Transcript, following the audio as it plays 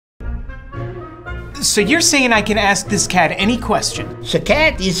So you're saying I can ask this cat any question? The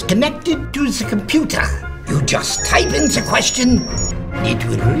cat is connected to the computer. You just type in the question, it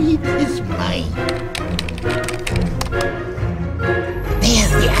will read his mind.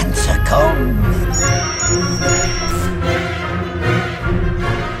 There the answer comes.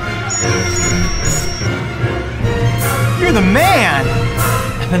 You're the man!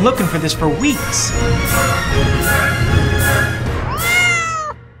 I've been looking for this for weeks.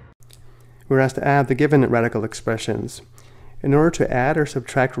 We're asked to add the given radical expressions. In order to add or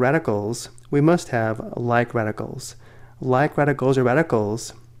subtract radicals, we must have like radicals. Like radicals are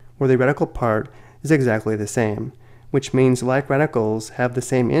radicals where the radical part is exactly the same, which means like radicals have the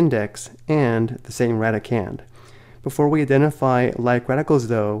same index and the same radicand. Before we identify like radicals,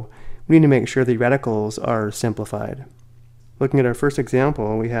 though, we need to make sure the radicals are simplified. Looking at our first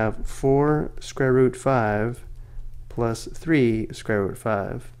example, we have 4 square root 5 plus 3 square root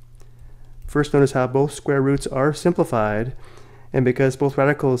 5. First, notice how both square roots are simplified, and because both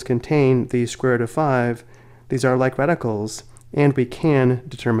radicals contain the square root of 5, these are like radicals, and we can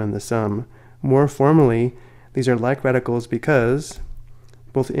determine the sum. More formally, these are like radicals because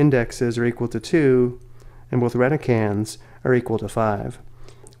both indexes are equal to 2, and both radicands are equal to 5.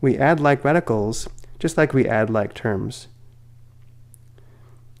 We add like radicals just like we add like terms.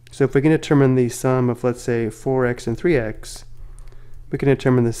 So if we can determine the sum of, let's say, 4x and 3x, we can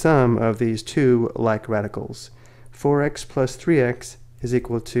determine the sum of these two like radicals. 4x plus 3x is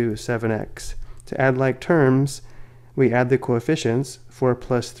equal to 7x. To add like terms, we add the coefficients. 4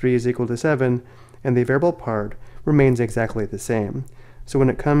 plus 3 is equal to 7, and the variable part remains exactly the same. So when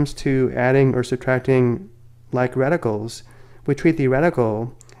it comes to adding or subtracting like radicals, we treat the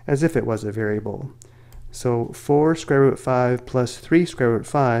radical as if it was a variable. So 4 square root 5 plus 3 square root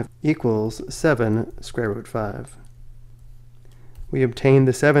 5 equals 7 square root 5. We obtained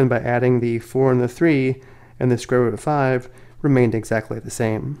the 7 by adding the 4 and the 3, and the square root of 5 remained exactly the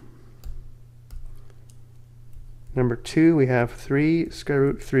same. Number 2, we have 3 square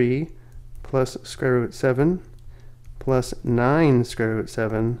root 3 plus square root 7 plus 9 square root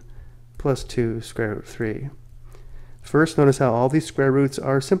 7 plus 2 square root 3. First, notice how all these square roots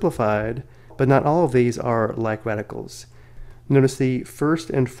are simplified, but not all of these are like radicals. Notice the first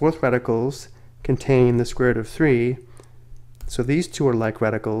and fourth radicals contain the square root of 3, so these two are like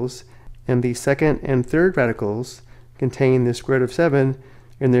radicals, and the second and third radicals contain the square root of 7,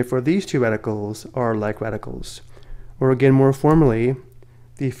 and therefore these two radicals are like radicals. Or again, more formally,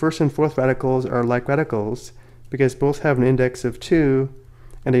 the first and fourth radicals are like radicals because both have an index of 2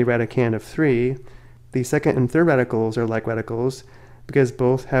 and a radicand of 3. The second and third radicals are like radicals because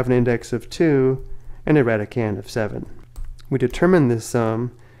both have an index of 2 and a radicand of 7. We determine this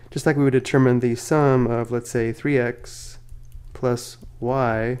sum just like we would determine the sum of, let's say, 3x plus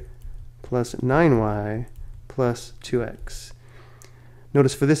y plus 9y plus 2x.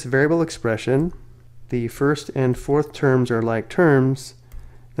 Notice for this variable expression, the first and fourth terms are like terms,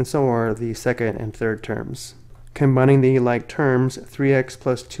 and so are the second and third terms. Combining the like terms, 3x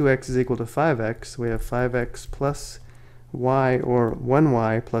plus 2x is equal to 5x. We have 5x plus y, or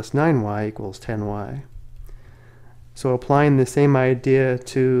 1y plus 9y equals 10y. So applying the same idea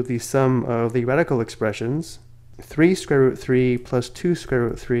to the sum of the radical expressions, 3 square root 3 plus 2 square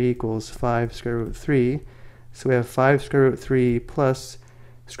root 3 equals 5 square root 3. So we have 5 square root 3 plus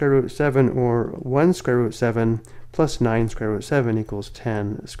square root 7, or 1 square root 7 plus 9 square root 7 equals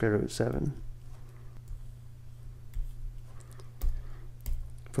 10 square root 7.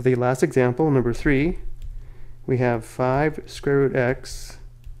 For the last example, number 3, we have 5 square root x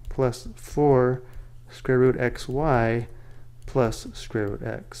plus 4 square root xy plus square root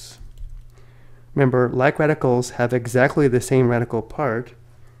x. Remember, like radicals have exactly the same radical part,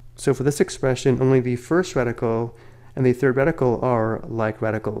 so for this expression, only the first radical and the third radical are like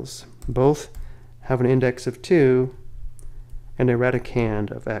radicals. Both have an index of 2 and a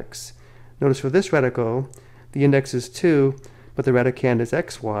radicand of x. Notice for this radical, the index is 2, but the radicand is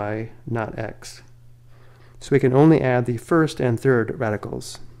xy, not x. So we can only add the first and third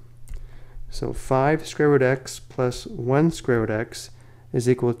radicals. So 5 square root x plus 1 square root x is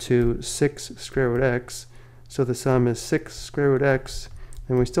equal to 6 square root x. So the sum is 6 square root x,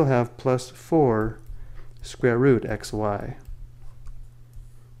 and we still have plus 4 square root xy.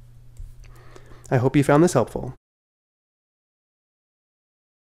 I hope you found this helpful.